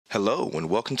Hello, and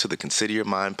welcome to the Consider Your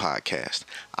Mind podcast.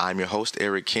 I'm your host,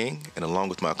 Eric King, and along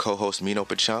with my co-host, Mino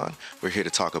Pachan, we're here to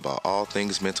talk about all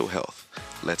things mental health.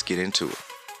 Let's get into it.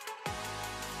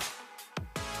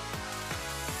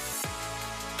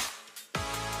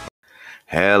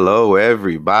 Hello,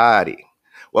 everybody.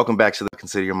 Welcome back to the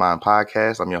Consider Your Mind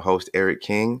podcast. I'm your host, Eric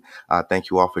King. Thank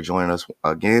you all for joining us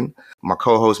again. My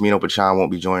co-host, Mino Pachan,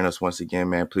 won't be joining us once again,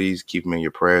 man. Please keep him in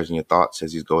your prayers and your thoughts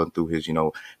as he's going through his,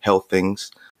 health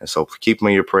things. And so keep him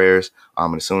in your prayers.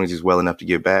 And as soon as he's well enough to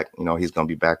get back, he's going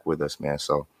to be back with us, man.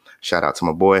 So shout out to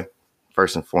my boy,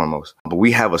 first and foremost. But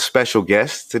we have a special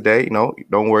guest today.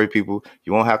 Don't worry, people.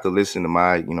 You won't have to listen to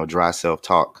my, dry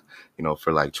self-talk,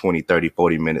 for like 20, 30,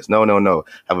 40 minutes. No.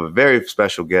 I have a very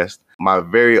special guest, my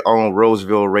very own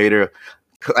Roseville Raider,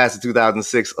 class of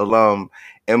 2006 alum,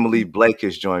 Emily Blake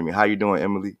has joined me. How you doing,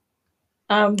 Emily?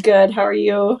 I'm good. How are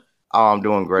you? Oh, I'm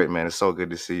doing great, man. It's so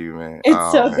good to see you, man.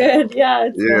 It's so good. Yeah.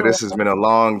 This has been a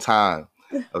long time.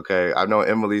 Okay. I've known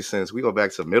Emily since we go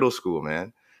back to middle school,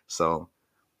 man. So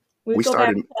we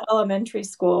started back to elementary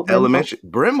school.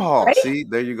 Brimhall. Right? See,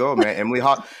 there you go, man.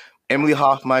 Emily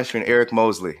Hoffmeister and Eric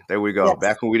Mosley. There we go. Yes.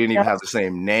 Back when we didn't even have the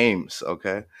same names.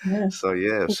 Okay. Yeah. So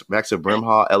back to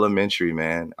Brimhall Elementary,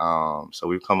 man. So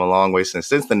we've come a long way since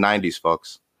the 90s,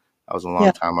 folks. That was a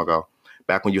long time ago.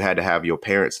 Back when you had to have your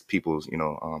people's,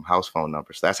 house phone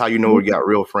numbers. That's how you know we got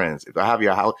real friends. If I have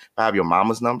your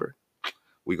mama's number,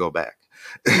 we go back.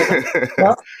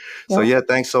 So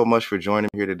thanks so much for joining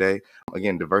me here today.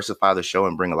 Again, diversify the show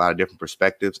and bring a lot of different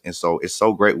perspectives. And so it's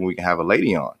so great when we can have a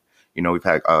lady on. We've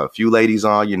had a few ladies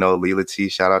on, Leela T,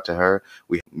 shout out to her.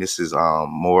 We Mrs.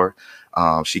 Moore.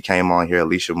 She came on here,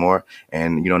 Alicia Moore.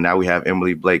 And, now we have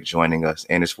Emily Blake joining us.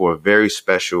 And it's for a very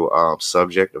special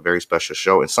subject, a very special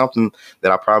show, and something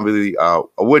that I probably I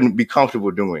wouldn't be comfortable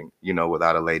doing,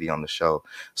 without a lady on the show.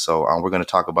 So we're going to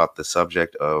talk about the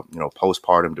subject of,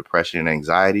 postpartum depression and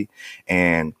anxiety.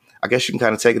 And I guess you can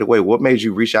kind of take it away. What made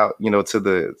you reach out, to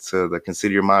the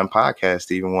Consider Your Mind podcast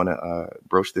to even want to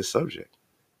broach this subject?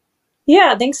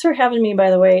 Yeah, thanks for having me, by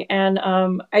the way. And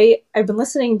I've been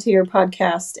listening to your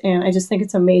podcast, and I just think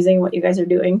it's amazing what you guys are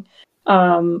doing.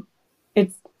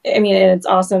 It's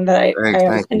awesome that I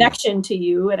have a connection to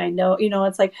you, and I know,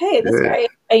 it's like, hey, this guy,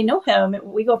 I know him.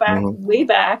 We go back way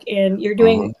back, and you're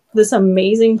doing this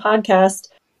amazing podcast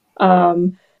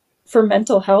for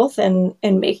mental health and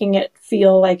making it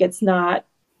feel like it's not,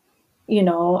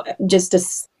 just a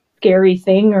scary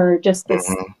thing or just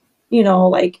this.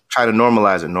 Like try to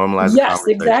normalize it. Yes,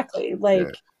 exactly.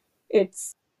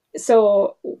 It's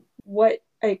so what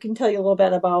I can tell you a little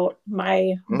bit about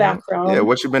my background. Yeah,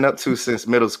 what you've been up to since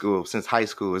middle school, since high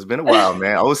school. It's been a while,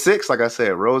 man. 06, like I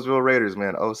said, Roseville Raiders,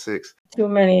 man. 06. Too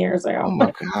many years ago. Oh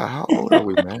my God, how old are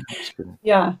we, man?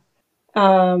 Yeah.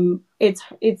 It's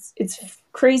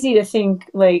crazy to think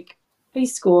like high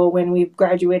school when we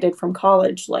graduated from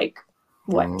college, like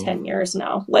 10 years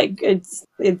now. Like it's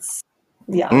it's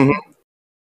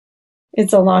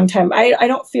a long time. I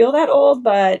don't feel that old,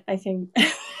 but I think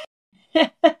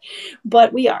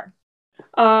but we are.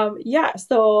 As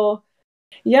the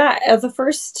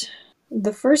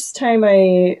first time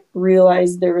I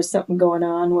realized there was something going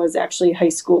on was actually high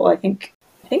school. I think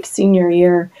senior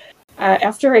year.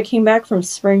 After I came back from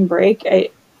spring break,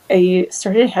 I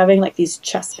started having like these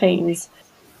chest pains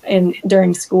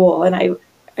during school, and I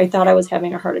thought I was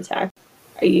having a heart attack.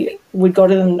 I would go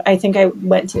to them. I think I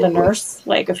went to the nurse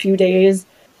like a few days,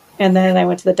 and then I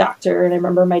went to the doctor. And I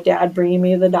remember my dad bringing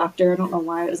me to the doctor. I don't know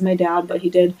why it was my dad, but he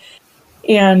did.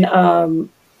 And the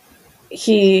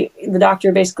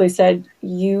doctor basically said,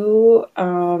 "You're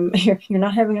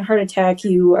not having a heart attack.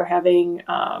 You are having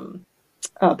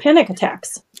panic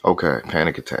attacks." Okay,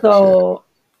 panic attacks. So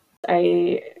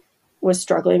I was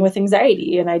struggling with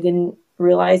anxiety, and I didn't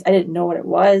know what it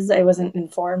was. I wasn't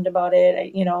informed about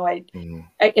it.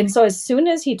 And so as soon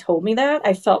as he told me that,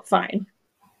 I felt fine.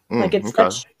 Like it's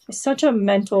such a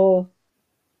mental,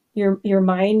 your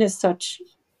mind is such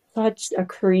a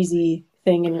crazy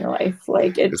thing in your life.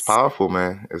 Like it's powerful,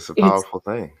 man. It's a powerful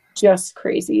thing. Just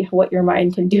crazy what your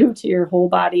mind can do to your whole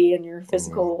body and your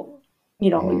physical,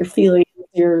 your feelings,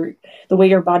 the way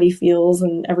your body feels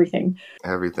and everything.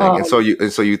 And so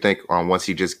you think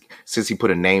since he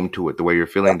put a name to it, the way you're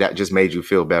feeling, that just made you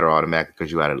feel better automatically because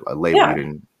you had a label you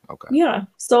didn't. Okay. Yeah.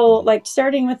 So like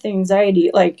starting with anxiety,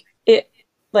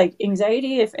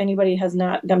 anxiety, if anybody has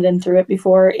not gone through it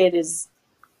before, it is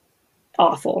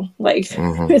awful. Like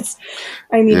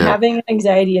having an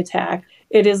anxiety attack,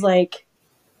 it is like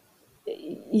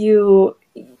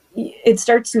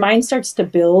mind starts to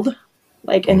build.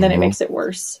 And then it makes it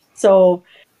worse. So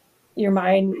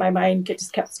my mind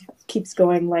just keeps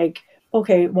going like,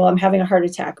 okay, well, I'm having a heart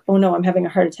attack. Oh no, I'm having a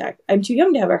heart attack. I'm too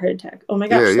young to have a heart attack. Oh my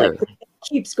Yeah, gosh, yeah. like it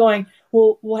keeps going.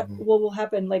 Well, Hmm. what will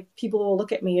happen? Like people will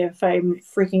look at me if I'm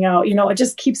freaking out. It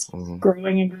just keeps Hmm.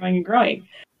 growing and growing and growing.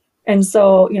 And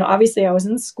so, obviously I was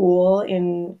in school,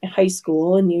 in high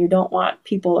school, and you don't want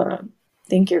people to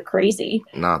think you're crazy.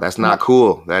 No, that's Uh, not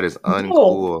cool. That is no.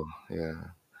 uncool. Yeah.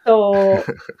 So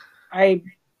I,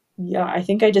 yeah, I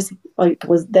think I just like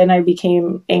then I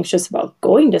became anxious about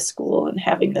going to school and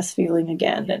having this feeling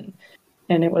again.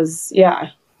 And it was,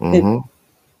 yeah, it, Hmm.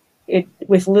 it,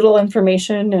 with little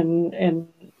information and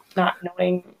not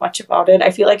knowing much about it,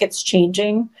 I feel like it's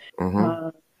changing, Hmm.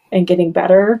 uh, and getting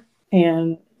better.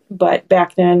 But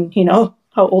back then,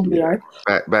 how old we Yeah.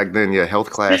 are. Back then, yeah, health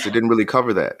class, it didn't really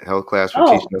cover that. Health class were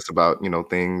Oh, teaching us about,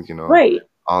 things, right.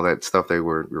 all that stuff they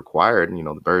were required,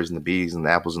 the birds and the bees and the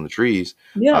apples and the trees,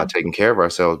 Yeah. taking care of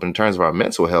ourselves. But in terms of our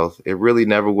mental health, it really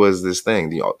never was this thing.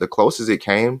 The closest it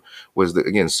came was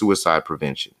again, suicide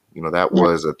prevention. That Yeah.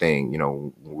 was a thing,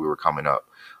 when we were coming up.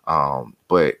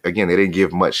 But again, they didn't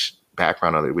give much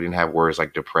background on it. We didn't have words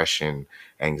like depression,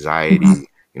 Mhm. anxiety,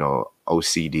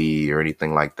 OCD or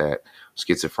anything like that,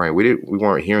 schizophrenia. We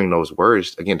weren't hearing those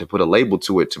words again to put a label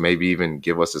to it to maybe even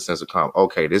give us a sense of calm.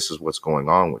 Okay, this is what's going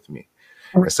on with me.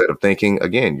 Instead of thinking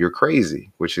again, you're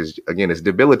crazy, which is again, it's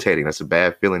debilitating. That's a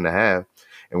bad feeling to have.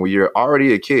 And when you're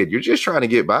already a kid, you're just trying to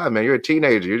get by, man. You're a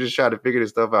teenager. You're just trying to figure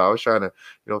this stuff out. I was trying to,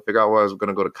 figure out where I was going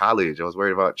to go to college. I was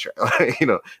worried about,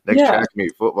 next Yeah. track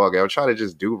meet, football game. I was trying to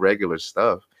just do regular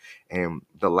stuff. And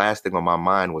the last thing on my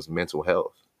mind was mental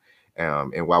health.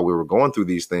 And while we were going through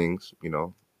these things,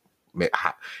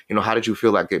 how did you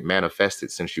feel like it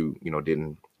manifested since you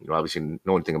didn't, obviously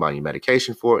know anything about your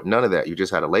medication for it? None of that. You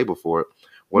just had a label for it.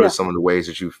 What are Yeah. some of the ways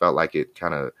that you felt like it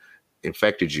kind of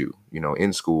infected you,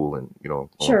 in school and, going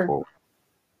Sure. forward?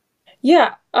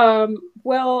 Yeah.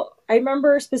 Well, I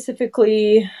remember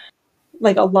specifically,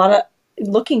 like a lot of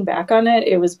looking back on it,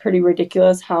 it was pretty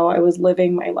ridiculous how I was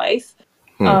living my life.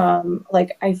 Hmm.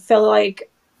 Like I felt like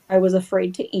I was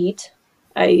afraid to eat.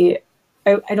 I,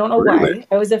 I don't know Really? why.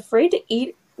 I was afraid to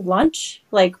eat lunch,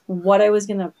 like what I was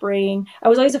gonna bring. I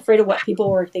was always afraid of what people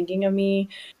were thinking of me.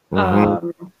 Mm-hmm.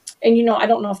 Um, and I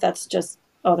don't know if that's just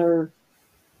other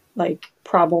like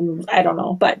problems. I don't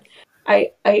know, but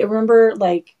I remember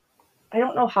like I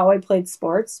don't know how I played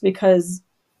sports because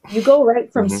you go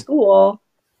right from Mm-hmm. school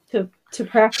to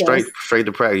practice. Straight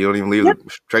to practice. You don't even leave Yep.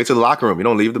 straight to the locker room. You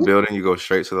don't leave the building. You go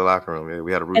straight to the locker room. Yeah,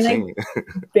 we had a And I routine.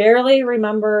 barely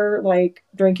remember like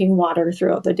drinking water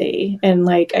throughout the day. And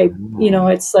like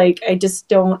Mm. it's like I just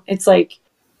don't it's like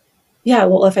yeah,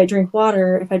 well if I drink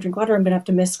water I'm gonna have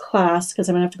to miss class because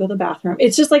I'm gonna have to go to the bathroom.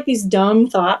 It's just like these dumb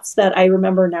thoughts that I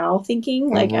remember now thinking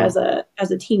like Mm-hmm.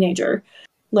 as a teenager.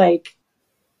 Like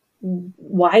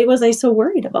why was I so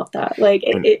worried about that? Like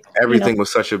And it. everything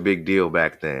was such a big deal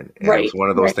back then. And it was Right, one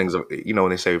of those right. things of, when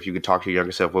they say, if you could talk to your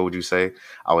younger self, what would you say?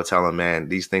 I would tell them, man,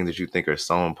 these things that you think are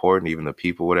so important, even the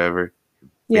people, whatever,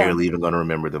 Yeah, barely even going to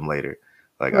remember them later.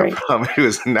 Like, I right, promise you,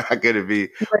 it's not going to be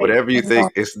right. whatever you I know.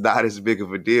 think. It's not as big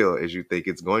of a deal as you think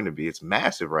it's going to be. It's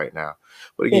massive right now.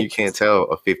 But again, you can't It's tell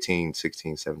a 15,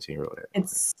 16, 17-year-old that.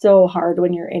 it's so hard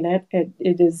when you're in it.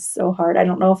 It is so hard. I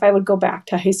don't know if I would go back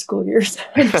to high school years.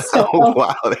 I just don't Oh, know.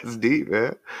 wow, that's deep,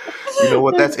 man. You know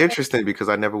what? That's interesting because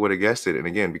I never would have guessed it. And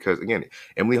again, because again,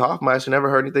 Emily Hoffmeister never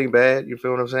heard anything bad. You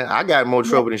feel what I'm saying? I got more Yeah,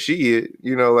 trouble than she did.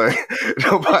 Like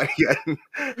nobody got,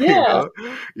 yeah,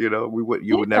 you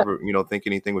would yeah. never, think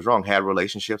anything was wrong. Had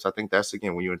relationships. I think that's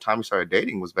again when you and Tommy started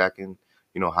dating was back in,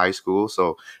 high school.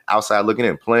 So outside looking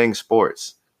in, playing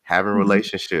sports, having Mhm.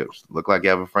 relationships, look like you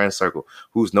have a friend circle.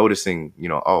 Who's noticing,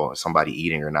 oh, somebody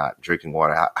eating or not, drinking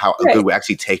water, how Right. good we're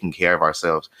actually taking care of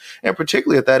ourselves. And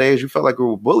particularly at that age, you felt like we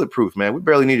were bulletproof, man. We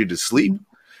barely needed to sleep.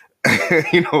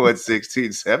 Mhm. At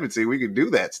 16, 17, we could do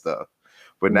that stuff.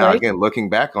 But now, Right. again, looking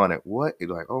back on it, what? You're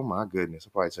like, oh my goodness, I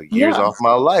probably took years Yeah. off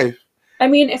my life. I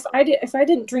mean, if I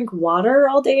didn't drink water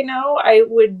all day now, I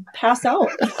would pass out.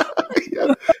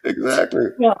 Yeah, exactly.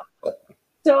 Yeah.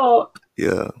 So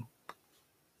Yeah.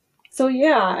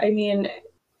 yeah, I mean,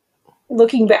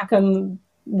 looking back on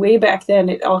way back then,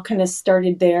 it all kind of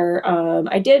started there.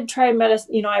 I did try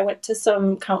medicine. I went to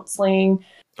some counseling,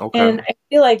 Okay. and I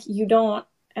feel like you don't,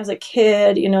 as a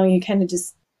kid, you kind of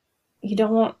just you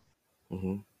don't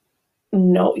Hmm.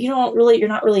 know. You don't really. You're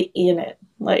not really in it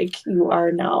like you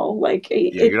are now. Like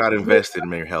Yeah, you're not invested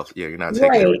in your health. Yeah, you're not taking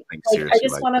right. everything Like I seriously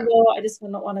just like want to that. go. I just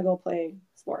don't want to go play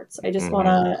sports. I just want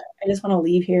Hmm. to. I just want to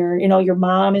leave here. Your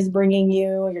mom is bringing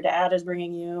you. Your dad is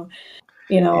bringing you.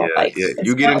 Yeah, Like yeah. it's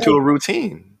You get not into like a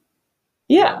routine.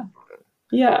 Yeah.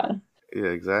 yeah, yeah. Yeah,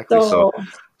 exactly. So,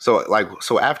 So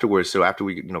so afterwards, so after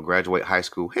we, graduate high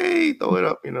school, hey, throw it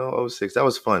up, '06. That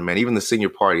was fun, man. Even the senior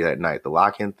party that night, the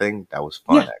lock-in thing, that was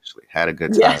fun, yeah, actually. Had a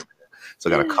good yeah, time. So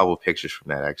got a couple pictures from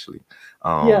that, actually.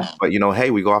 yeah, But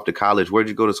hey, we go off to college. Where'd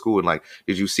you go to school? And like,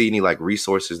 did you see any like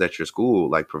resources that your school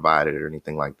like provided or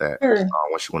anything like that sure.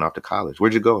 once you went off to college?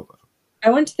 Where'd you go?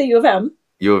 I went to the U of M,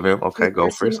 U of M. Okay, University of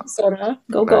Gophers. Minnesota.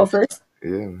 Go Nice. Gophers.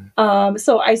 Yeah, man.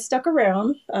 So I stuck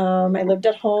around. I lived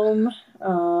at home.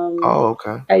 Oh,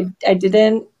 okay. I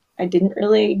didn't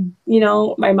really,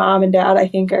 my mom and dad, I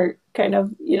think, are kind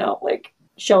of, like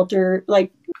shelter,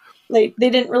 like they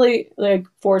didn't really like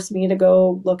force me to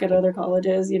go look at other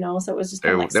colleges, so it was just They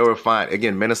kind of were, like, they were fine.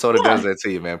 Again, Minnesota yeah, does that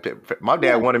to you, man. My dad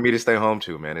yeah, wanted me to stay home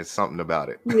too, man. It's something about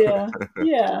it. yeah,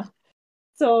 yeah.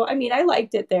 So, I mean, I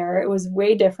liked it there. It was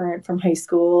way different from high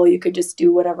school. You could just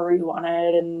do whatever you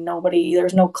wanted and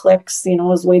there's no cliques, it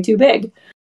was way too big.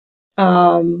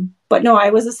 But no, I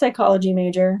was a psychology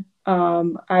major.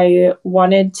 I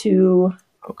wanted to,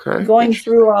 Okay, going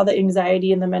interesting. through all the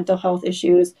anxiety and the mental health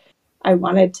issues, I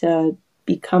wanted to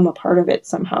become a part of it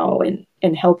somehow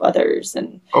and help others.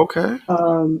 And Okay,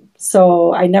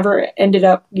 so I never ended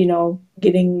up,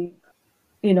 getting,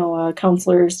 a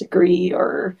counselor's degree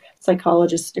or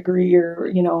psychologist degree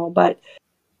or,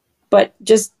 but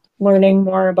just learning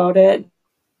more about it,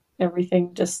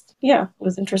 everything just, yeah,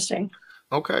 was interesting.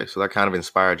 okay. So that kind of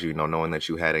inspired you, knowing that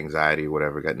you had anxiety or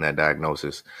whatever, getting that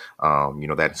diagnosis.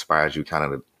 That inspires you kind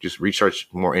of to just research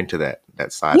more into that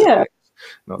side of Yeah. things.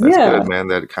 No, that's good, Yeah. man.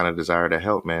 That kind of desire to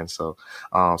help, man. So,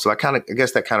 I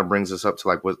guess that kind of brings us up to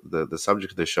like what the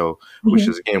subject of the show, which Mhm.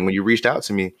 is again, when you reached out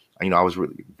to me, I was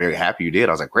really very happy you did.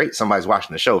 I was like, great, somebody's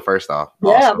watching the show. First off,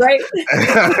 Yeah. awesome. Right.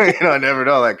 I never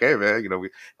know. Like, hey, man, we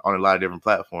on a lot of different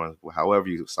platforms, however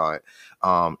you saw it.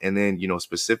 And then,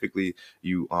 specifically,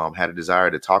 you had a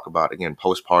desire to talk about again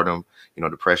postpartum,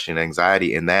 depression,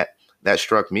 anxiety, and that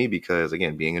struck me because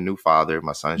again, being a new father,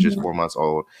 my son is just Mhm. 4 months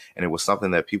old, and it was something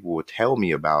that people would tell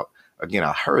me about. Again,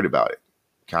 I heard about it.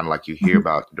 Kind of like you hear Mhm.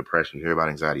 about depression, you hear about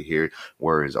anxiety, you hear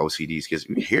words, OCDs, kids,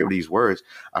 you hear these words.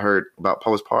 I heard about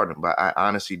postpartum, but I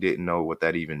honestly didn't know what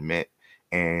that even meant.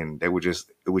 And it was just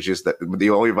that the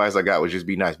only advice I got was just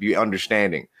be nice, be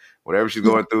understanding. Whatever she's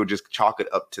Yeah. going through, just chalk it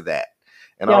up to that.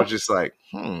 And I was Yep. just like,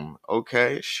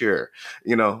 okay, sure.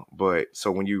 But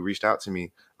so when you reached out to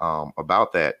me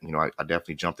about that, I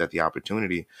definitely jumped at the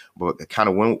opportunity. But kind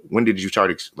of when did you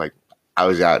start like I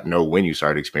was out know when you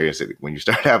started experiencing it. When you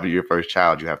start having your first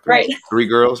child, you have three Right. three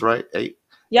girls, right? Yep.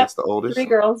 Eight's the oldest. Three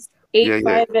girls, Yeah, 8,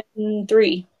 yeah. 5, and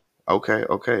 3. Okay,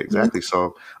 Mhm. exactly.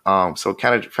 So, so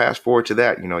kind of fast forward to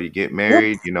that, you get Yep.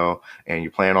 married, and you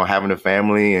plan on having a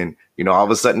family, and all of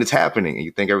a sudden it's happening, and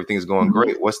you think everything's going Mhm.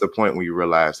 great. What's the point when you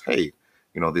realize, hey,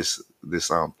 this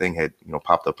thing had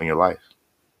popped up in your life?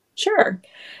 Sure.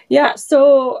 Yeah.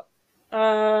 So,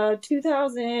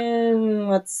 2000,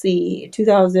 let's see,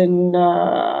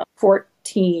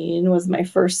 2014 was my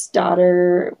first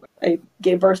daughter. I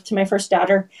gave birth to my first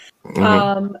daughter.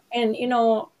 Hmm. And,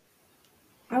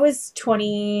 I was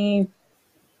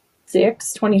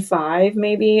 26, 25,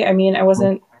 maybe. I mean, I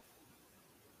wasn't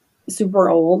super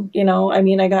old, I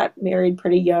mean, I got married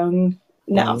pretty young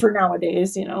now Hmm. for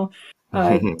nowadays, Yeah.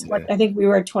 I think we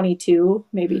were 22,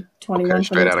 maybe Okay, 21,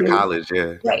 straight out of 22. college.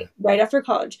 Yeah, yeah. Right after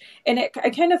college. And I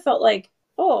kind of felt like,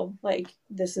 oh, like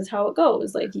this is how it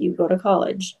goes. Like you go to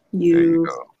college, There you you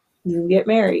go. you get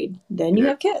married, then you Yeah,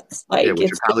 have kids. yeah. Like With your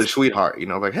it's college just, sweetheart,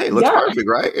 like, hey, looks yeah, perfect,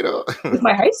 right? with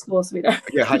my high school sweetheart.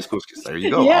 Yeah, high school kids. There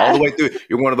you go. All Yeah. the way through.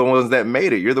 You're one of the ones that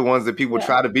made it. You're the ones that people Yeah.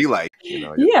 try to be like.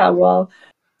 Yeah, well,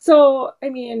 so I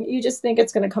mean, you just think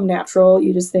it's going to come natural.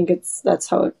 You just think that's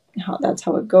how it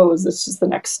goes. It's just the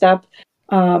next step.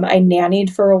 I nannied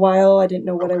for a while. I didn't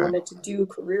know what I Okay. wanted to do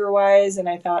career wise, and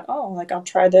I thought, oh, like I'll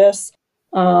try this.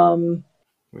 Yeah.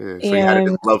 So you had a good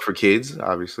And love for kids,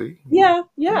 obviously. yeah,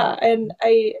 Yeah. yeah, and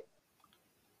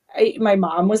my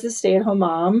mom was a stay-at-home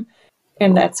mom,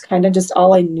 and Oh, that's kind of just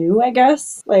all I knew, I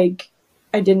guess. Like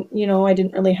I didn't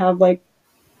really have like,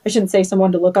 I shouldn't say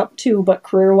someone to look up to, but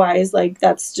career wise, like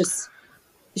that's just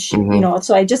hmm.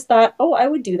 so I just thought, oh, I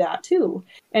would do that too.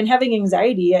 And having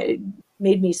anxiety, it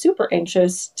made me super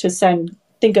anxious to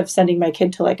think of sending my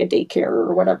kid to like a daycare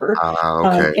or whatever.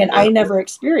 Okay. And Yeah. I never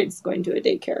experienced going to a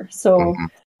daycare. So Hmm.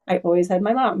 I always had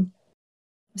my mom.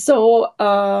 So,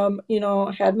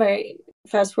 had my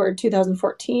fast forward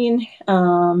 2014,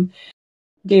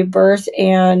 gave birth,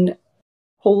 and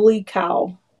holy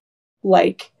cow,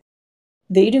 like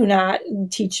they do not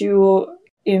teach you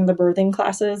in the birthing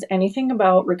classes anything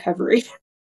about recovery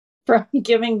from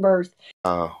giving birth.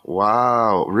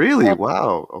 Wow. Really? Uh,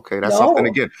 Wow. Okay. That's something no,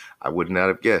 again I would not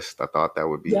have guessed. I thought that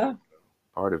would be yeah,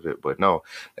 part of it. But no,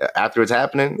 after it's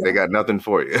happening, they got nothing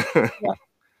for you. Yeah.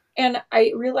 And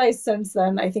I realized since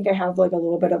then, I think I have like a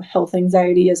little bit of health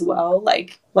anxiety as well,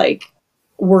 like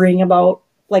worrying about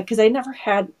like, because I never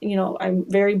had, I'm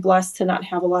very blessed to not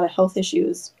have a lot of health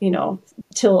issues,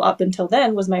 till up until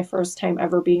then was my first time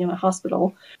ever being in a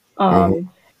hospital.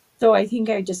 So I think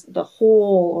the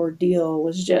whole ordeal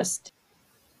was just,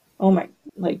 oh my,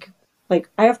 like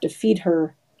I have to feed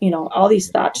her, all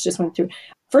these thoughts just went through.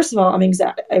 First of all, I'm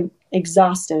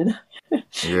exhausted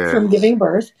from giving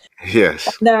birth. Yes.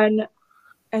 And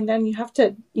then you have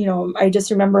to, I just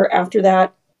remember after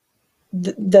that,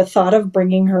 the thought of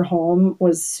bringing her home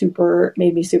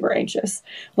made me super anxious.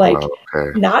 Like,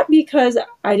 not because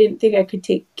I didn't think I could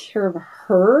take care of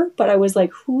her, but I was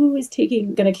like, who is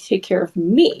going to take care of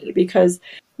me? Because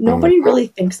nobody really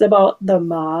thinks about the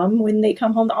mom when they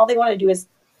come home. All they want to do is,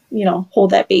 hold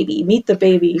that baby, meet the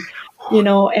baby,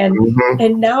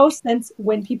 and now since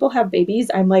when people have babies,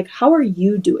 I'm like, how are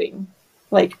you doing?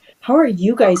 Like, how are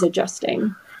you guys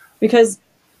adjusting? Because,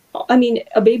 I mean,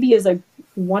 a baby is a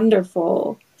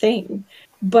wonderful thing,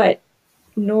 but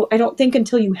no, I don't think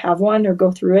until you have one or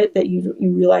go through it that you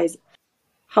realize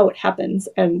how it happens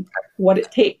and what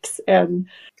it takes. And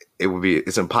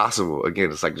it's impossible.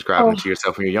 Again, it's like describing it to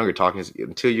yourself when you're younger, talking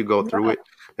until you go through it.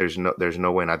 There's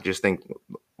no way. And I just think,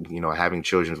 having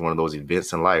children is one of those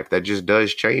events in life that just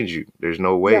does change you. There's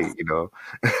no way,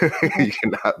 you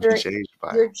cannot be changed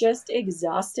by it. You're just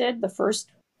exhausted. The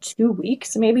first 2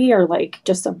 weeks maybe are like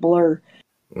just a blur.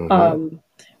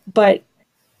 But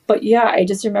yeah, I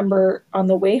just remember on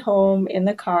the way home in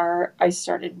the car, I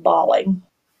started bawling.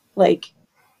 Like,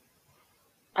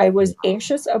 I was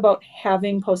anxious about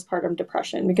having postpartum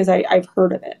depression because I've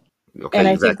heard of it. Okay, and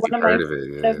I think one of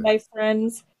my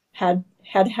friends had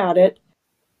it.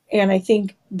 And I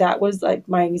think that was like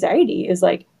my anxiety is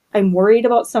like, I'm worried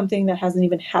about something that hasn't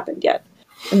even happened yet.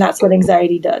 And that's what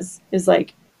anxiety does, is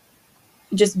like,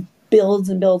 just builds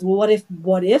and builds. Well,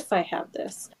 what if I have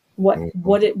this? What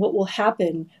will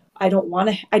happen? I don't want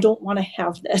to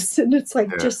have this. And it's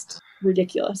like, just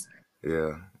ridiculous.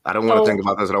 Yeah. I don't want to think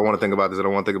about this. I don't want to think about this. I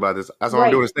don't want to think about this. That's all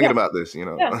I'm doing is thinking about this,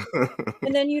 Yeah.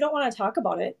 And then you don't want to talk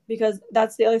about it, because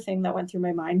that's the other thing that went through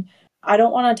my mind. I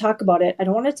don't want to talk about it. I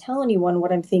don't want to tell anyone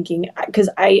what I'm thinking, because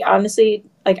I honestly,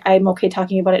 like, I'm okay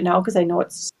talking about it now because I know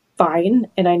it's fine.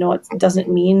 And I know it doesn't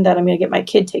mean that I'm going to get my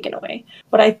kid taken away.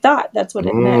 But I thought that's what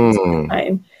it meant at the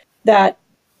time, that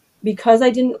because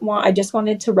I just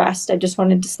wanted to rest. I just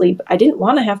wanted to sleep. I didn't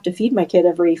want to have to feed my kid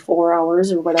every 4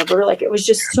 hours or whatever. Like, it was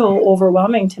just so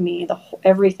overwhelming to me,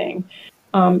 everything.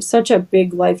 Such a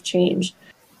big life change.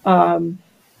 And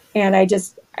I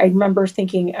remember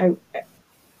thinking,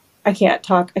 I can't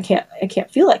talk. I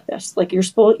can't feel like this. Like, you're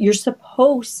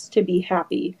supposed to be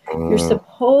happy. You're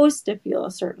supposed to feel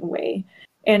a certain way.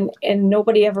 And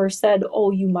nobody ever said,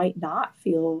 oh, you might not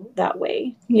feel that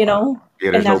way, Yeah,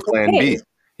 there's no plan B.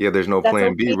 Yeah, there's no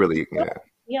plan B, really.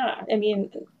 Yeah. I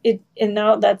mean, it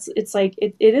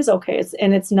is okay.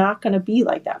 It's not going to be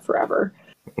like that forever.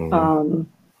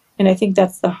 And I think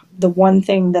that's the one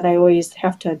thing that I always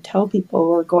have to tell people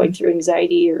who are going through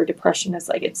anxiety or depression is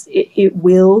like, it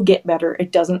will get better.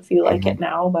 It doesn't feel like it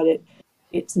now, but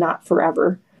it's not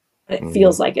forever. It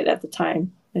feels like it at the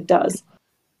time. It does.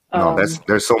 No,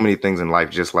 there's so many things in life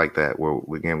just like that, where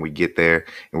we get there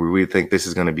and we really think this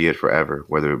is going to be it forever,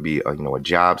 whether it be a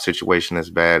job situation that's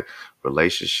bad,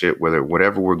 relationship,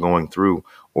 whatever we're going through,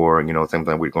 or something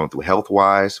that we're going through health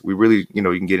wise. We really, you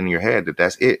can get in your head that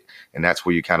that's it, and that's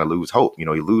where you kind of lose hope.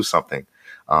 You lose something.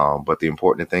 But the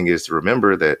important thing is to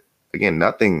remember that, again,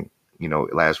 nothing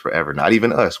lasts forever. Not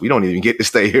even us. We don't even get to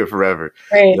stay here forever.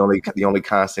 Right. The only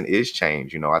constant is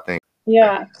change. I think.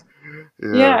 Yeah.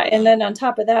 Yeah, and then on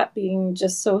top of that, being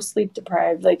just so sleep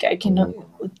deprived, like, I can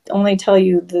only tell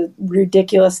you the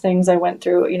ridiculous things I went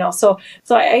through, so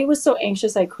I was so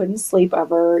anxious I couldn't sleep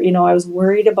ever. I was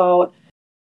worried about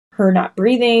her not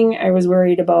breathing. I was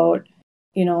worried about,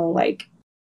 like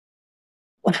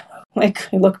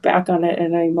I look back on it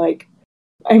and I'm like,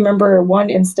 I remember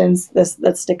one instance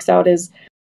that sticks out is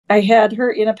I had her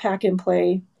in a pack and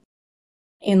play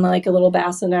in like a little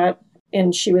bassinet,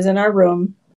 and she was in our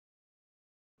room.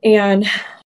 And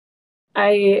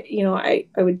I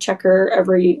would check her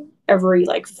every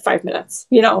like 5 minutes,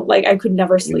 like I could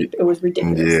never sleep. It was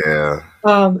ridiculous. Yeah.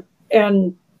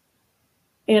 And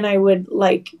I would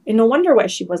no wonder why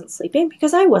she wasn't sleeping,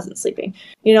 because I wasn't sleeping,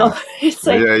 it's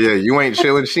like, yeah. You ain't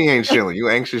chilling. She ain't chilling. You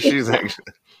anxious. She's anxious.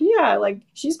 Yeah. Like,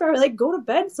 she's probably like, go to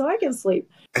bed so I can sleep.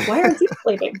 Why aren't you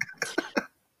sleeping?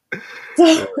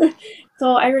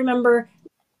 So I remember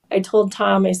I told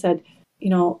Tom, I said,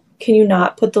 can you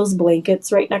not put those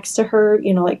blankets right next to her?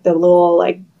 You know, like the little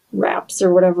like wraps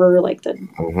or whatever, like the,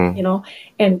 you know,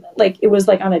 and like it was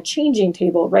like on a changing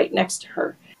table right next to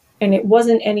her. And it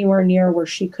wasn't anywhere near where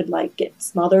she could like get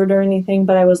smothered or anything.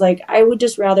 But I was like, I would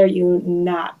just rather you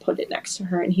not put it next to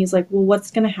her. And he's like, well,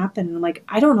 what's going to happen? And I'm like,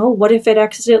 I don't know. What if it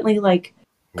accidentally like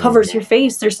covers your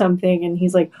face or something? And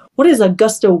he's like, what is a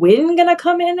gust of wind going to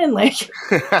come in? And like,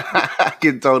 I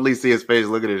can totally see his face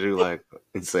looking at you like,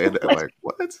 and saying that, like,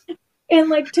 what? And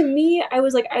like, to me, I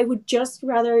was like, I would just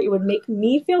rather, it would make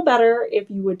me feel better if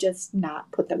you would just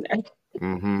not put them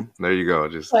there. There you go.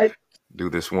 Just like, do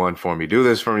this one for me. Do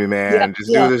this for me, man. Yeah,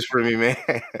 Just do this for me, man.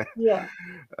 Yeah.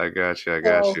 I got you. I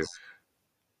got you.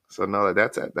 So no,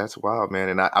 that's wild, man.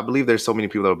 And I believe there's so many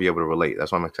people that will be able to relate.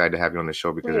 That's why I'm excited to have you on the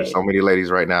show, because there's so many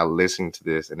ladies right now listening to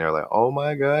this and they're like, oh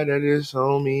my God, that is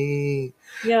so me.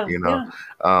 Yeah. You know,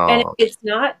 and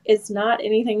it's not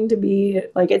anything to be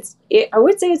like, I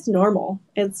would say it's normal.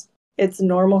 It's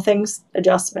normal things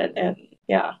adjustment. And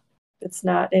yeah, it's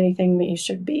not anything that you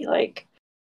should be like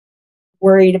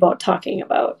worried about talking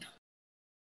about.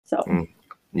 So.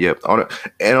 Yep. On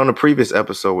a previous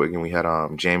episode, when we had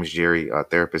James Jerry, a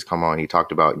therapist, come on, he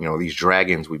talked about, you know, these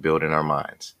dragons we build in our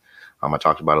minds. I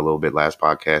talked about a little bit last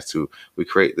podcast too. We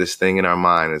create this thing in our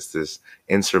mind. It's this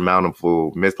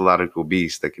insurmountable mythological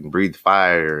beast that can breathe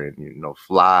fire and, you know,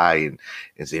 fly and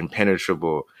is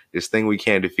impenetrable. This thing we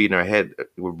can't defeat in our head.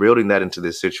 We're building that into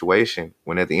this situation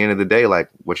when at the end of the day, like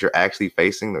what you're actually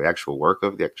facing, the actual work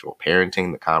of the actual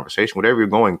parenting, the conversation, whatever you're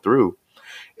going through,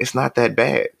 it's not that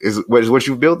bad. Is what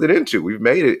you've built it into. We've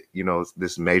made it, you know,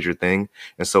 this major thing.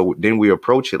 And so then we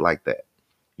approach it like that,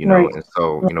 you know, and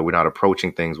so, you know, we're not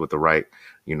approaching things with the right,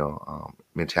 you know,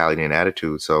 mentality and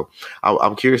attitude. So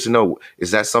I'm curious to know, is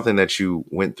that something that you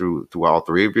went through all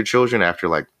three of your children after,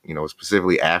 like, you know,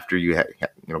 specifically after you had,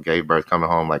 you know, gave birth, coming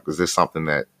home? Like, was this something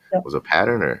that was a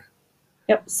pattern or?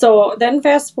 Yep. So then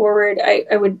fast forward,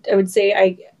 I would say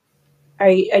I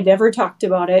never talked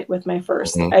about it with my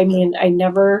first. I mean, I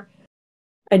never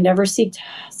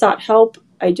sought help.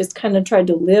 I just kind of tried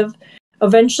to live.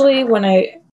 Eventually, when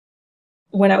I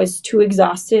was too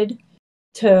exhausted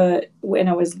when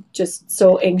I was just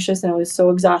so anxious and I was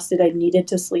so exhausted, I needed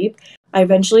to sleep. I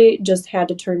eventually just had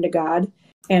to turn to God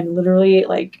and literally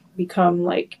like become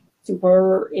like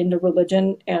super into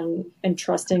religion and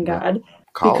trust in God,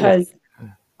 because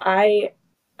I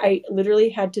literally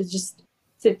had to just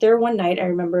sit there one night. I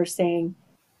remember saying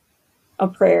a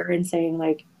prayer and saying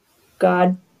like,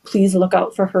 God, please look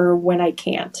out for her when I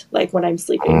can't, like when I'm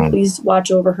sleeping. Please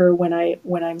watch over her when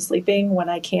I'm sleeping, when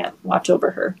I can't watch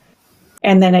over her.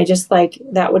 And then I just like,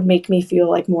 that would make me feel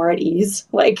like more at ease.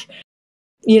 Like,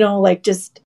 you know, like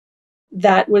just,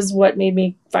 that was what made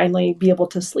me finally be able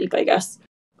to sleep, I guess.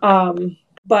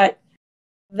 But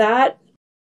that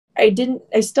I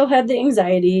still had the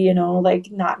anxiety, you know,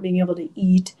 like not being able to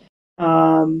eat,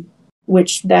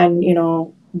 which then, you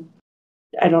know,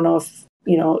 I don't know if,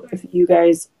 you know, if you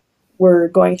guys were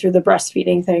going through the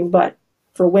breastfeeding thing, but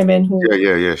for women who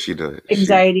she does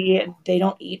anxiety and they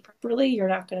don't eat properly, you're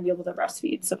not going to be able to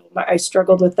breastfeed. So I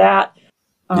struggled with that.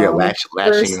 Latching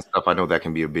and stuff. I know that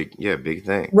can be a big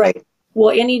thing. Right.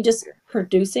 Well, any just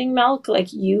producing milk,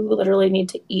 like you literally need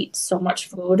to eat so much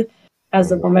food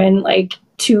as a woman, like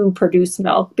to produce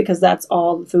milk, because that's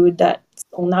all the food that's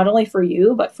not only for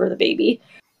you, but for the baby.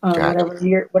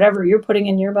 Whatever you're putting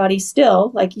in your body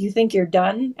still, like you think you're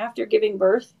done after giving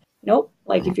birth. Nope.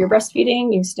 Like if you're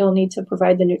breastfeeding, you still need to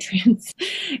provide the nutrients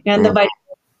and the vitamins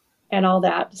and all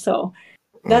that. So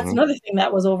that's another thing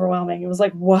that was overwhelming. It was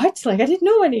like, what? Like I didn't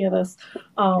know any of this.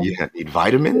 Need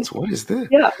vitamins? What is this?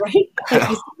 Yeah, right. Like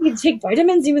you still need to take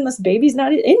vitamins, even this baby's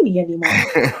not in me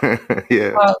anymore.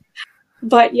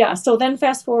 But yeah, so then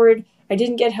fast forward, I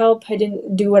didn't get help. I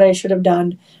didn't do what I should have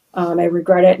done. I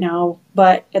regret it now,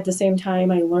 but at the same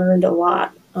time, I learned a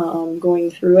lot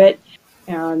going through it.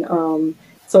 And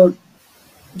so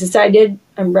decided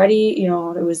I'm ready. You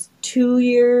know, it was 2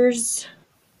 years.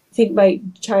 I think my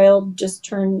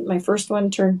first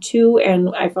one turned 2,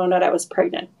 and I found out I was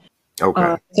pregnant.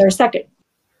 Okay. It's our second.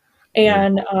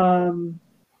 And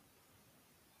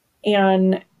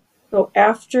so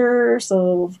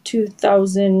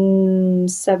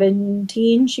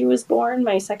 2017, she was born,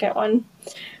 my second one.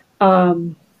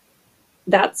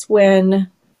 That's when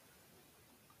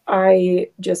I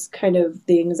just kind of,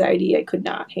 the anxiety I could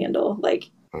not handle, like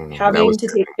having to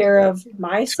take care of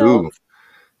myself,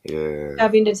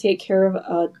 having to take care of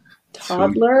a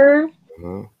toddler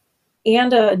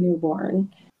and a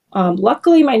newborn.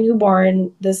 Luckily, my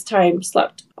newborn this time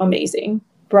slept amazing.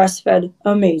 breastfed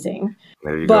amazing.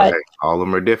 There you go. But Hey, all of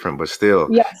them are different, but still,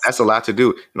 yes, that's a lot to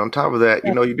do. And on top of that,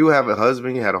 yeah, you do have a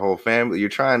husband, you had a whole family. You're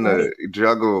trying to right,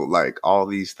 juggle like all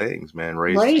these things, man.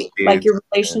 Raise right. Like kids. your And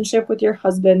relationship with your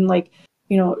husband, like,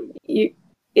 you know, you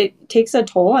it takes a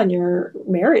toll on your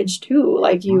marriage too.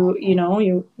 Like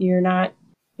you're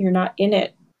not in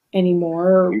it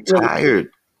anymore, you really.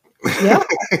 tired. Yeah,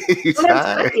 You don't have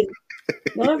tired. time.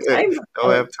 Don't have time Don't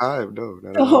for it. have time. No,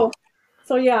 not at all. So,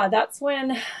 so yeah, that's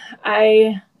when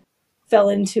I fell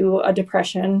into a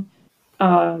depression,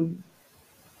 um,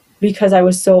 because I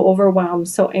was so overwhelmed,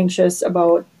 so anxious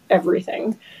about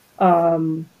everything.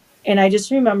 Um, and I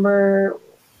just remember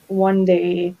one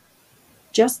day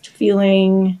just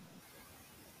feeling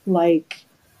like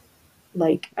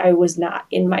I was not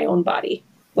in my own body.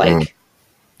 Mm,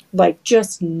 Like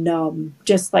just numb.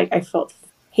 Just like I felt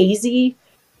hazy.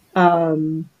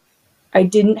 Um, I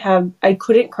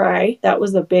couldn't cry. That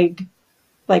was a big,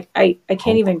 like I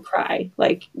can't oh, even cry.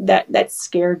 Like that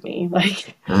scared me.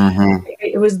 Like mhm.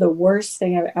 it was the worst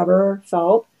thing I've ever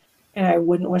felt, and I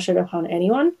wouldn't wish it upon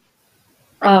anyone.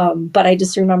 But I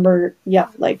just remember, yeah,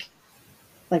 like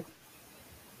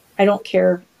I don't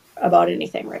care about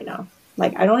anything right now.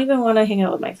 Like I don't even want to hang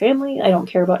out with my family. I don't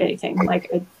care about anything.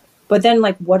 But then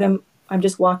like I'm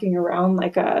just walking around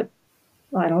like I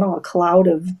don't know, a cloud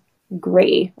of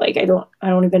gray. Like I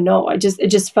don't even know. It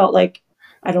just felt like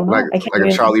I don't Like know. I can't a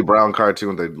even. Charlie Brown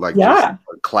cartoon that like just Yeah,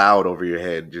 a cloud over your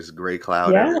head, just gray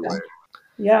cloud yeah, everywhere.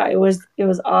 yeah. It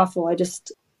was awful.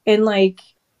 And like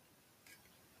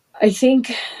I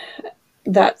think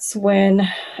that's when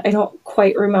I don't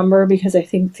quite remember because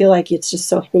feel like it's just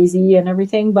so hazy and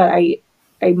everything. But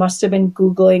I must have been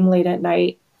Googling late at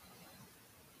night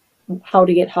how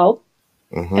to get help.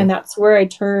 Hmm. And that's where I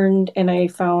turned and I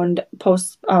found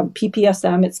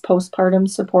PPSM. It's Postpartum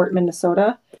Support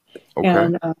Minnesota, Okay.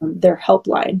 and their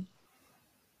helpline.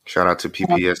 Shout out to Um,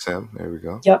 PPSM. There we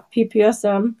go. yep,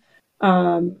 PPSM.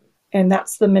 Um, and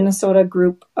that's the Minnesota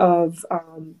group of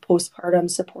Postpartum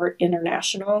Support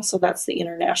International. So that's the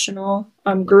international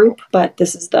group, but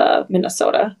this is the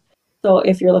Minnesota. So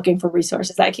if you're looking for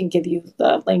resources, I can give you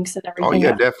the links and Oh everything.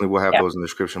 yeah, definitely. We'll have Yeah. those in the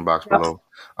description box Yep. below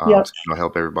Yep. to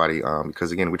help everybody.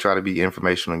 Because again, we try to be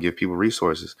informational and give people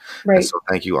resources. And Right. so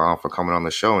thank you for coming on the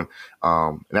show.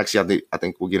 And actually, I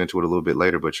think we'll get into it a little bit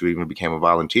later. But you even became a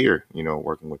volunteer,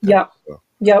 working with them. Yep. So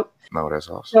Yep. no, that's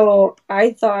awesome. So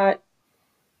I thought,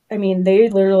 I mean, they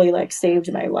literally like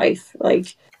saved my life.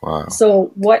 Like, Wow.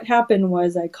 so what happened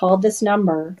was I called this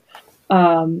number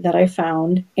that I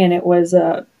found, and it was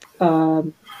a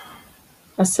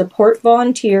support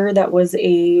volunteer that was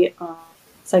a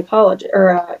psychologist or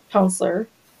a counselor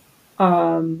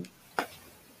um,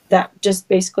 that just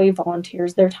basically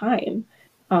volunteers their time.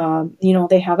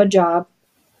 They have a job.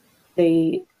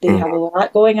 They Mhm. have a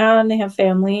lot going on. They have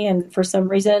family, and for some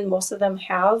reason, most of them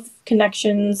have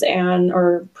connections and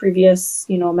or previous,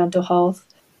 mental health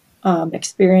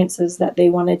experiences that they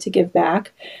wanted to give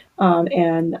back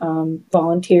and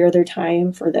volunteer their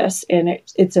time for this. And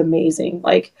it's amazing.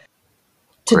 Like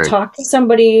to Great. talk to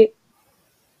somebody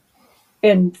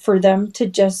and for them to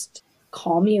just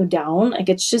calm you down, like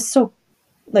it's just so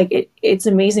like it's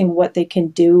amazing what they can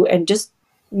do and just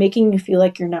making you feel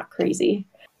like you're not crazy.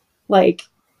 Like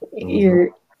Hmm. you're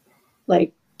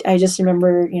like I just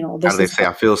remember, How do this they is say? how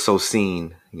I feel so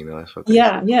seen. That's what they say.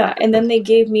 yeah, yeah. And then they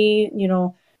gave me,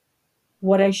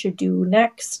 what I should do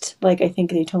next. Like I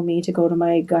think they told me to go to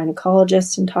my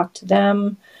gynecologist and talk to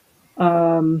them,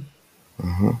 um,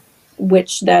 Hmm.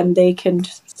 which then they can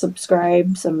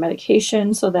subscribe some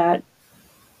medication so that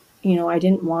I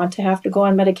didn't want to have to go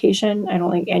on medication. I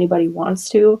don't think anybody wants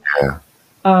to. Yeah.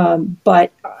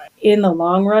 But in the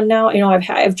long run now,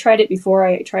 I've tried it before.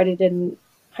 I tried it in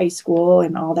high school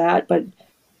and all that, but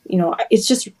it's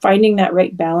just finding that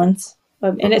right balance.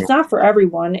 And Hmm. it's not for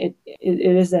everyone. It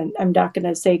isn't. I'm not going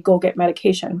to say go get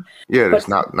medication, Yeah. but There's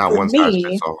not for one size fits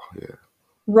me, all. Yeah.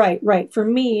 right, right. For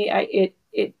me,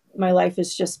 my life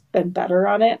has just been better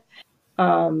on it.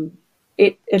 Um,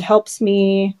 it helps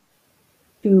me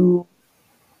to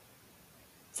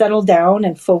settle down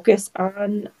and focus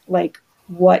on like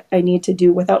what I need to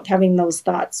do without having those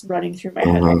thoughts running through my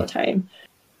head all Hmm. the time.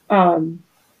 Um,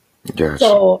 Gotcha.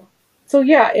 so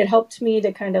yeah, it helped me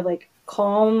to kind of like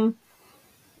calm.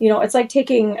 It's like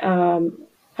taking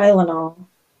Tylenol,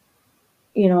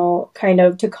 kind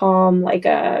of to calm like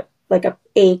a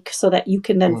ache so that you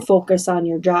can then focus on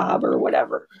your job or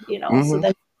whatever, so Hmm.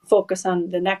 then focus on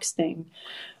the next thing.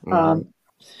 Hmm. Um,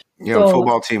 Yeah, on the so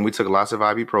football team, we took lots of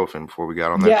ibuprofen before we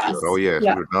got on that field. Oh yes, yes, we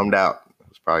yeah, were numbed out. It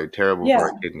was probably terrible for yeah,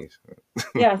 our kidneys.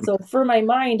 Yeah, so for my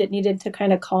mind, it needed to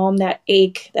kind of calm that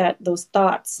ache, those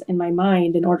thoughts in my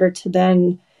mind in order to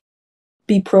then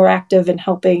be proactive in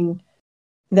helping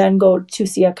then go to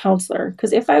see a counselor.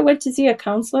 Because if I went to see a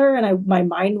counselor and my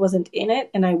mind wasn't in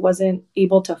it and I wasn't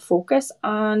able to focus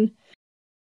on,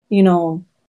 you know,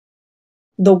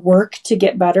 the work to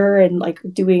get better and like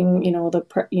doing,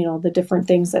 the different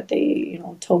things that they,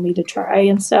 told me to try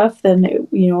and stuff, then,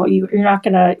 you're not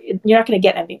gonna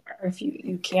get anywhere if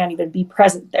you can't even be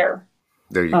present there.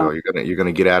 There you go. You're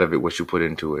gonna get out of it what you put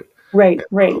into it. Right,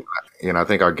 right. And I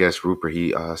think our guest Rupert,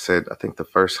 he said, I think the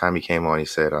first time he came on, he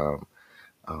said,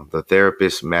 the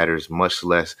therapist matters much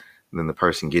less than the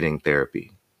person getting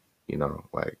therapy.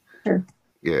 Like, Sure.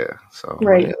 yeah. So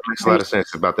Right, it makes a lot of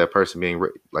sense about that person being,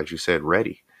 like you said,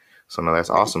 ready. So no, that's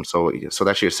awesome. So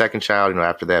that's your second child.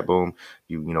 After that, boom,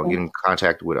 you get in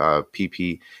contact with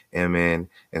PPMN,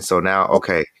 and so now,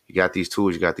 okay, you got these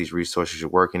tools, you got these resources, you're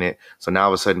working it. So now all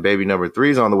of a sudden, baby number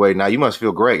 3 is on the way. Now you must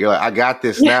feel great. You're like, I got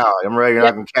this now. I'm ready. You're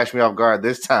not gonna catch me off guard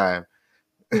this time.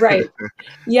 Right.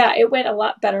 Yeah, it went a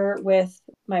lot better with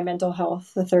my mental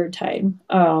health the third time.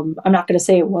 I'm not going to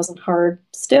say it wasn't hard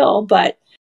still, but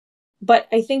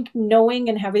I think knowing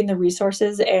and having the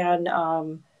resources and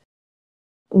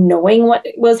knowing what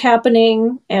was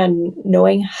happening and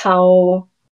knowing how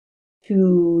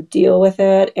to deal with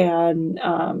it and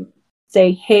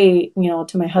say, hey,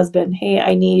 to my husband, hey,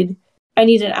 I need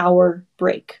an hour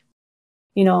break.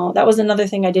 That was another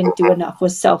thing I didn't do enough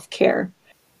was self-care.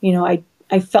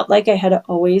 I felt like I had to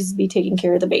always be taking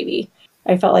care of the baby.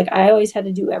 I felt like I always had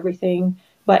to do everything.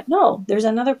 But no, there's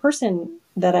another person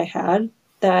that I had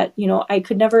that, I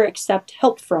could never accept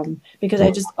help from because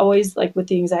I just always, like with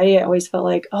the anxiety, I always felt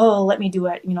like, oh, let me do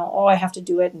it. Oh, I have to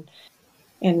do it.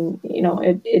 And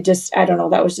it just, I don't know,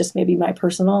 that was just maybe my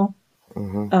personal,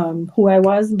 who I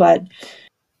was. But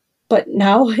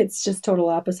now it's just total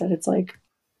opposite. It's like,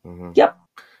 yep.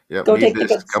 Go take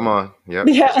this. Come on. Yep.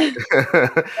 Yeah.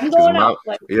 I'm going out.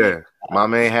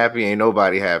 Mom ain't happy. Ain't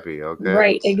nobody happy. Okay.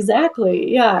 Right.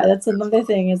 Exactly. Yeah. That's another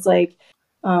thing. It's like,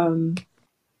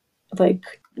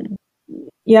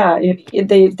 yeah,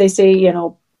 they say,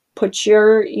 you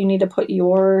need to put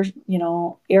your,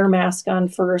 air mask on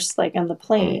first, like on the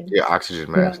plane. Yeah.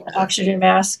 Oxygen mask. Oxygen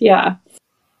mask. Yeah.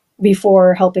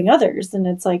 Before helping others. And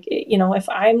it's like, if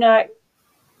I'm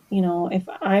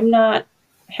not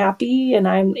happy and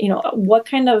I'm, what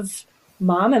kind of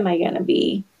mom am I going to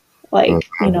be? Like,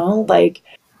 and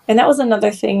that was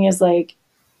another thing is like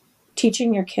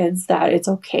teaching your kids that it's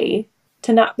okay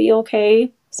to not be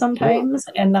okay sometimes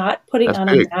and not putting on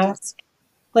a mask,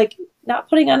 like not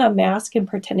putting on a mask and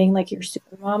pretending like you're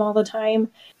super mom all the time.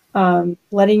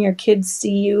 Letting your kids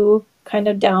see you kind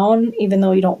of down, even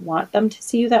though you don't want them to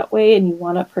see you that way and you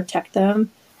want to protect them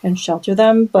and shelter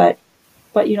them. But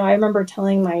I remember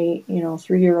telling my,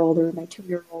 3-year-old or my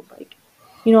 2-year-old, like,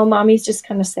 mommy's just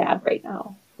kind of sad right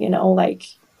now, and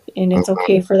it's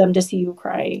okay for them to see you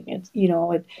crying. It's,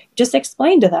 just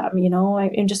explain to them,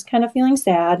 I'm just kind of feeling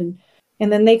sad. And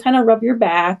then they kind of rub your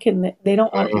back and they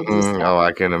don't want you to be sad. Oh,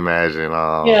 I can imagine.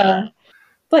 Oh. Yeah.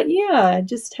 But yeah,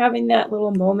 just having that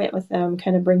little moment with them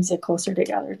kind of brings it closer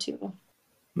together too.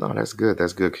 No, that's good.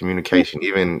 That's good communication,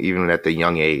 even at the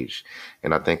young age.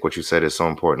 And I think what you said is so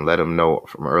important. Let them know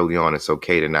from early on it's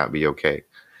okay to not be okay.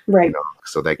 Right.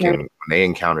 So they can, when they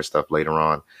encounter stuff later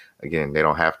on, again, they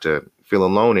don't have to feel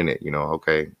alone in it.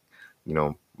 Okay,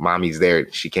 mommy's there.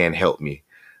 She can't help me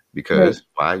because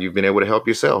why? You've been able to help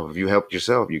yourself. If you help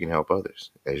yourself, you can help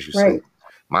others. As you said,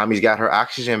 mommy's got her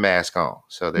oxygen mask on.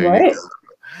 So there you go.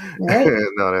 Right.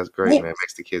 No, that's great, man.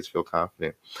 Makes the kids feel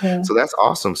confident. Yeah. So that's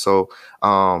awesome. So,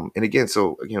 and again,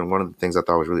 one of the things I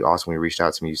thought was really awesome when you reached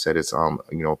out to me, you said it's,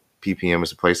 PPM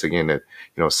is a place again that,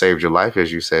 saved your life,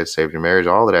 as you said, saved your marriage,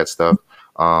 all of that stuff.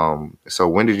 So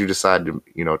when did you decide to,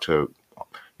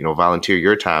 volunteer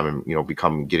your time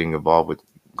and, getting involved with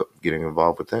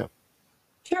them?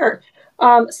 Sure.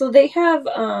 So they have,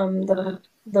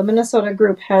 the Minnesota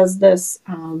group has this,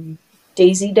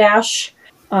 Daisy Dash,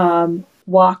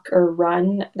 walk or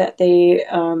run that they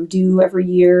do every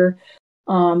year,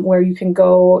 where you can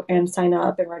go and sign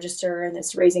up and register, and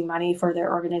it's raising money for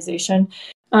their organization.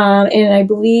 And I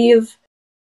believe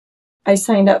I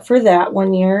signed up for that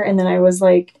one year, and then I was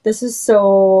like, this is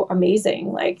so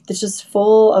amazing. Like, it's just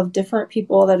full of different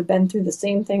people that have been through the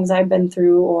same things I've been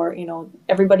through, or,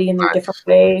 everybody in their different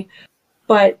way.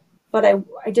 But I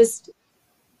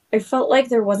felt like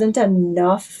there wasn't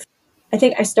enough. I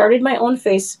think I started my own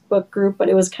Facebook group, but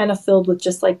it was kind of filled with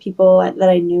just like people that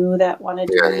I knew that wanted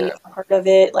to be a part of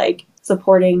it, like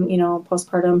supporting,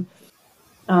 postpartum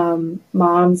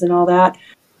moms and all that.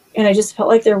 And I just felt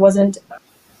like there wasn't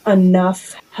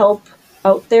enough help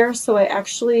out there. So I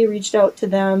actually reached out to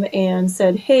them and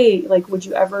said, hey, like, would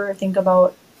you ever think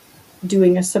about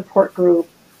doing a support group?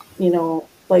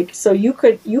 Like, so you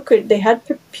could, they had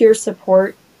peer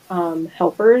support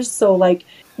helpers. So like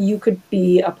you could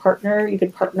be a partner, you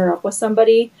could partner up with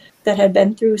somebody that had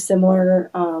been through similar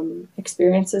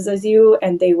experiences as you,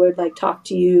 and they would like talk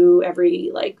to you every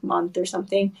like month or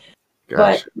something.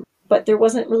 Gotcha. But there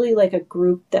wasn't really like a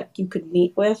group that you could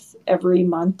meet with every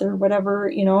month or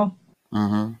whatever.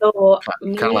 Mm-hmm. So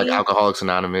Kind of like me, Alcoholics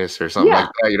Anonymous or something like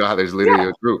yeah, that. You know how there's literally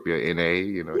yeah, a group, yeah, NA,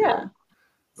 yeah. yeah.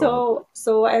 Going.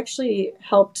 So I actually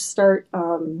helped start.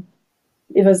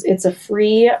 It's a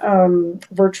free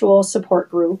virtual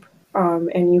support group,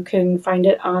 and you can find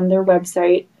it on their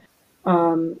website.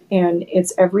 And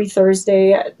it's every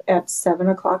Thursday at 7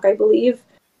 o'clock, I believe.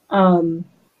 And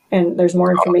there's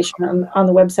more information on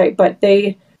the website, but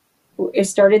it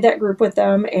started that group with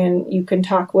them, and you can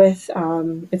talk with,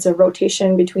 it's a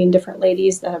rotation between different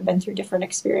ladies that have been through different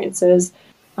experiences.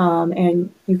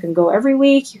 And you can go every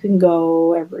week, you can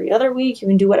go every other week, you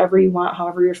can do whatever you want,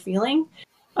 however you're feeling.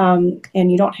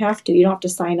 And you don't have to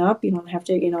sign up. You don't have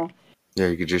to, Yeah,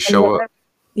 you could just show up.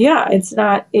 Yeah, it's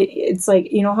not, it's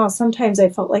like, how sometimes I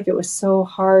felt like it was so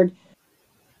hard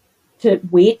to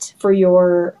wait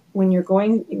for when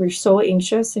you're so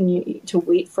anxious, and to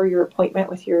wait for your appointment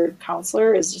with your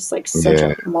counselor is just like such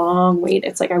a long wait.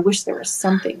 It's like, I wish there was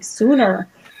something sooner.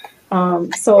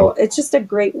 So it's just a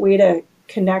great way to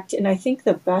connect. And I think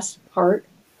the best part,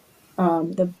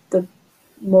 the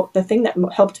thing that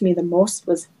helped me the most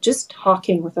was just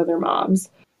talking with other moms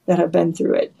that have been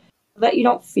through it, so that you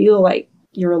don't feel like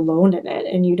you're alone in it,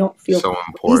 and you don't feel So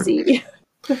important. crazy.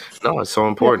 No, it's so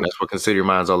important. That's what Consider Your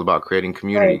Mind is all about: creating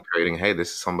community, Right. creating. Hey,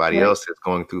 this is somebody Right. else that's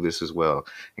going through this as well.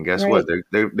 And guess Right. what?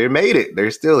 They made it.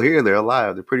 They're still here. They're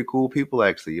alive. They're pretty cool people,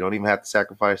 actually. You don't even have to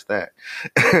sacrifice that,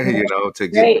 to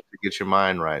Right. get your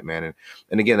mind right, man.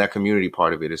 And again, that community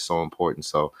part of it is so important.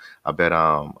 So I bet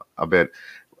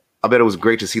it was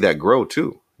great to see that grow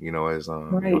too. As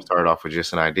Right. started off with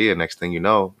just an idea. Next thing you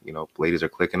know, ladies are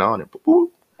clicking on it. Boop,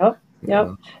 boop. Yep. Yep.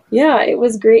 Yeah, it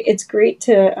was great. It was great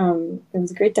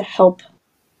to help.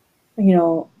 I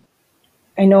know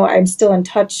I'm still in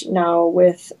touch now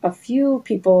with a few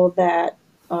people that,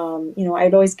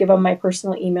 I'd always give them my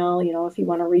personal email, if you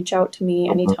want to reach out to me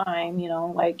anytime,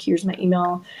 like, here's my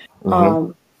email.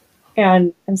 Mhm.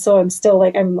 And so I'm still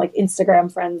like, I'm like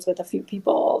Instagram friends with a few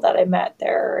people that I met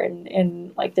there,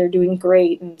 and like, they're doing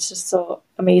great. And it's just so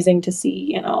amazing to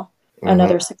see,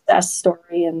 another success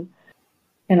story and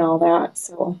all that.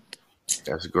 So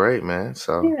That's great, man.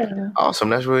 So yeah. awesome.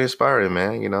 That's really inspiring,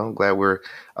 man. I'm glad we're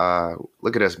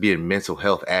look at us being mental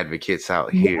health advocates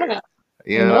out here.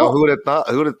 Yeah, I know. Who would have thought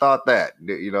that? I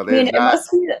mean, There's not.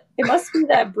 it must be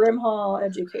that Brimhall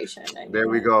education. I There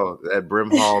we mean, go. That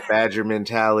Brimhall Badger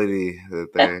mentality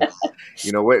that they,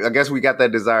 I guess we got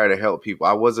that desire to help people.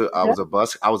 I was yeah, a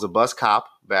bus cop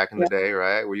back in the yeah. day,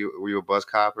 right? Were you a bus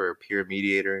cop or a peer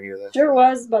mediator or any of that Sure stuff?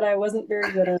 was, but I wasn't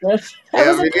very good at it. I Yeah,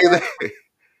 was a me neither.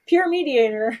 peer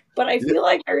mediator, but I Yeah. feel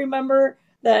like I remember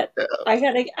that I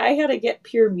had to get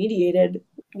peer mediated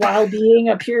while being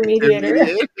a peer mediator.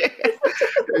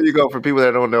 There you go. For people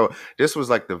that don't know, this was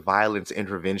like the violence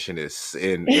interventionists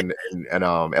in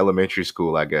elementary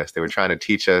school. I guess they were trying to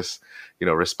teach us,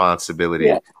 Yeah,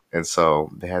 responsibility. And so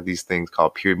they had these things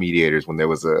called peer mediators when there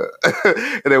was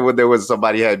and then when there was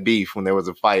somebody had beef, when there was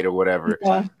a fight or whatever.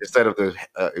 yeah, Instead of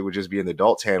it would just be an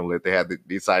adults handle it. They had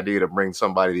this idea to bring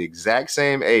somebody the exact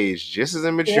same age, just as yeah.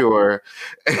 immature,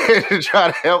 and try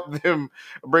to help them,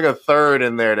 bring a third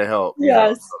in there to help.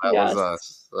 Yes, So that was yes.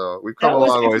 us. So we've come a I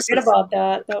long way forget since. about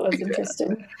that. That was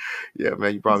interesting. Yeah,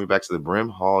 man, you brought me back to the Brim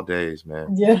Hall days,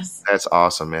 man. Yes. That's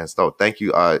awesome, man. So thank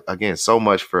you again so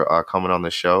much for coming on the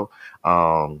show.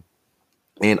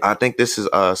 And I think this is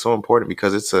so important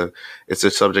because it's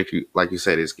a subject, like you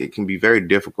said, it can be very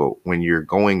difficult when you're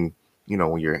going,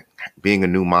 when you're being a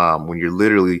new mom, when you're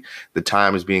literally, the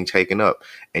time is being taken up,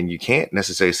 and you can't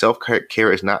necessarily,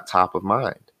 self-care is not top of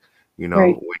mind.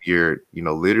 Right. When you're,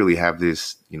 literally have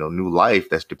this, new life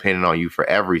that's dependent on you for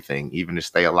everything, even to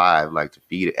stay alive, like to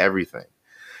feed everything,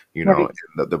 Right.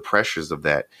 and the pressures of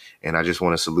that. And I just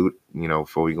want to salute,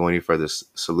 before we go any further,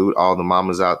 salute all the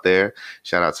mamas out there.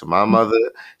 Shout out to my mother.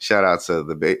 Shout out to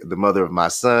the mother of my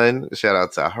son. Shout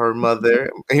out to her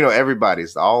mother.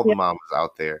 Everybody's, all the Yeah. mamas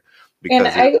out there, And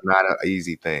because it's not an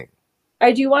easy thing.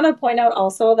 I do want to point out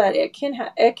also that it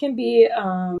can be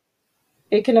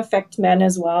it can affect men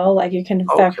as well. Like, it can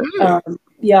affect Okay.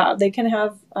 they can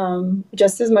have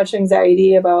just as much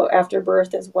anxiety about after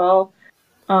birth as well.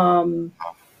 Um,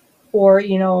 or,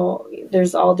 you know,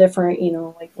 there's all different, you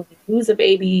know, like when you lose a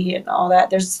baby and all that.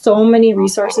 There's so many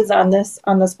resources on this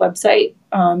website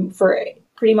for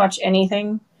pretty much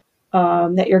anything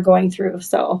that you're going through.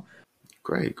 So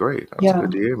Great. That's yeah.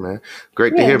 good to hear, man.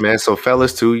 Great to Yeah. hear, man. So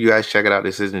fellas too, you guys check it out.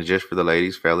 This isn't just for the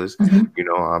ladies, fellas. Mhm. You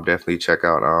know, definitely check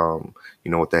out you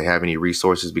know, if they have any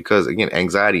resources, because again,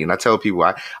 anxiety. And I tell people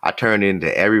I turn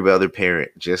into every other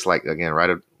parent, just like again, right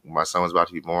when my son was about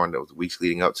to be born, those weeks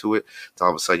leading up to it. So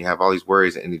all of a sudden you have all these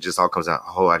worries and it just all comes out,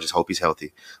 oh, I just hope he's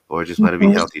healthy. Or just let him be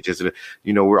Mhm. healthy. Just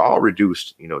you know, we're all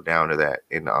reduced, you know, down to that.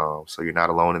 And so you're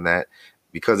not alone in that.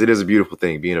 Because it is a beautiful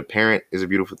thing. Being a parent is a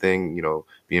beautiful thing, you know,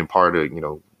 being part of, you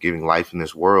know, giving life in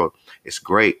this world. It's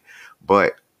great.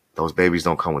 But those babies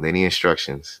don't come with any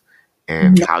instructions.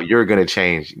 And No. how you're gonna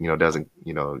change, you know, doesn't,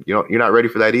 you're not ready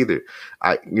for that either.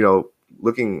 You know,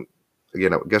 looking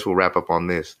again, I guess we'll wrap up on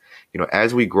this. You know,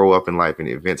 as we grow up in life and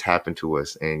events happen to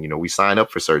us and, you know, we sign up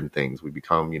for certain things, we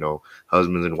become, you know,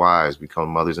 husbands and wives, become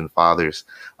mothers and fathers,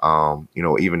 you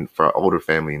know, even for our older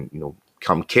family, and, you know,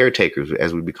 become caretakers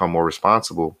as we become more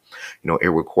responsible. You know, it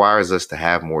requires us to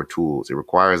have more tools. It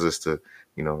requires us to,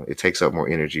 you know, it takes up more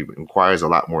energy, but it requires a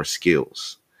lot more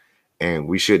skills. And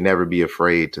we should never be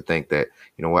afraid to think that,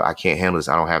 you know what, I can't handle this.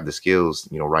 I don't have the skills,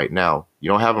 you know, right now. You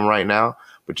don't have them right now,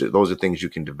 but those are things you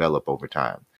can develop over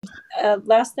time.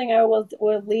 Last thing I will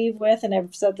leave with, and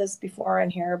I've said this before in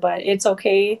here, but it's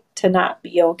okay to not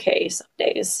be okay some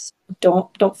days.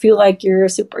 Don't feel like you're a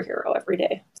superhero every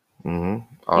day. Yeah.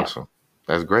 Awesome.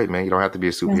 That's great, man. You don't have to be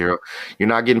a Yeah. superhero. You're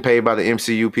not getting paid by the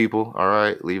MCU people. All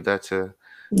right. Leave that to,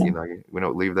 you No. know, we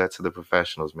don't leave that to the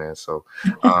professionals, man.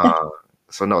 Uh,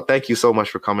 so no, thank you so much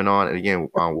for coming on. And again,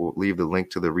 we'll leave the link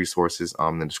to the resources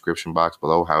in the description box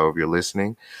below, however you're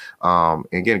listening. And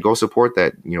again, go support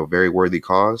that, you know, very worthy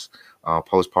cause.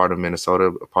 Postpartum Minnesota,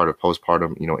 a part of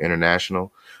Postpartum, you know,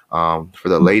 International. For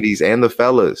the ladies and the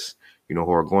fellas, you know,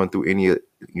 who are going through any,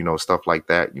 you know, stuff like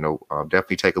that, you know,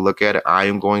 definitely take a look at it. I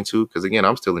am going to, because again,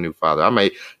 I'm still a new father. I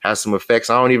may have some effects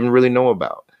I don't even really know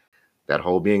about. That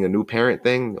whole being a new parent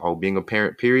thing, whole being a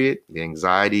parent period, the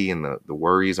anxiety and the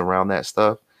worries around that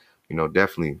stuff, you know,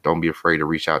 definitely don't be afraid to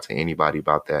reach out to anybody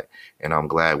about that. And I'm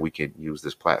glad we can use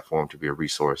this platform to be a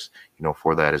resource, you know,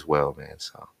 for that as well, man.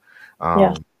 So,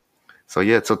 Yeah. um,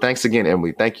 so thanks again,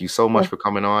 Emily. Thank you so much Yeah. for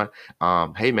coming on.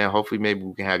 Hey man, hopefully maybe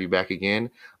we can have you back again.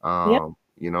 Yeah.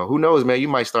 You know, who knows, man? You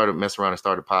might mess around and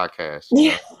start a podcast,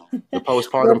 you Yeah. know, the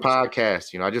postpartum Right.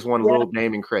 podcast. You know, I just want a Yeah. little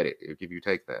naming credit if you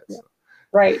take that. Yeah. So.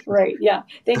 Right. Right. Yeah.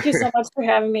 Thank you so much for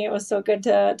having me. It was so good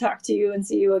to talk to you and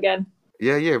see you again.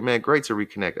 Yeah, man. Great to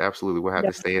reconnect. Absolutely. We'll have Yeah.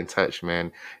 to stay in touch,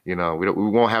 man. You know, we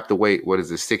won't have to wait, what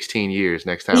is it, 16 years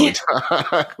next time we Yeah.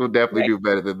 talk. We'll definitely Right. do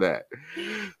better than that.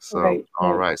 So, Right.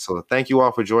 all Right. right. So thank you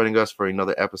all for joining us for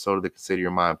another episode of the Consider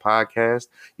Your Mind podcast.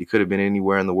 You could have been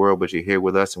anywhere in the world, but you're here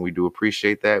with us, and we do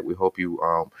appreciate that. We hope you,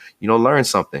 you know, learn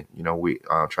something. You know, we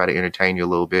try to entertain you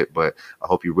a little bit, but I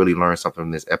hope you really learned something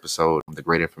from this episode, the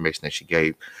great information that she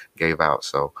gave out.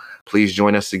 So please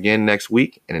join us again next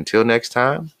week. And until next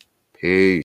time, peace.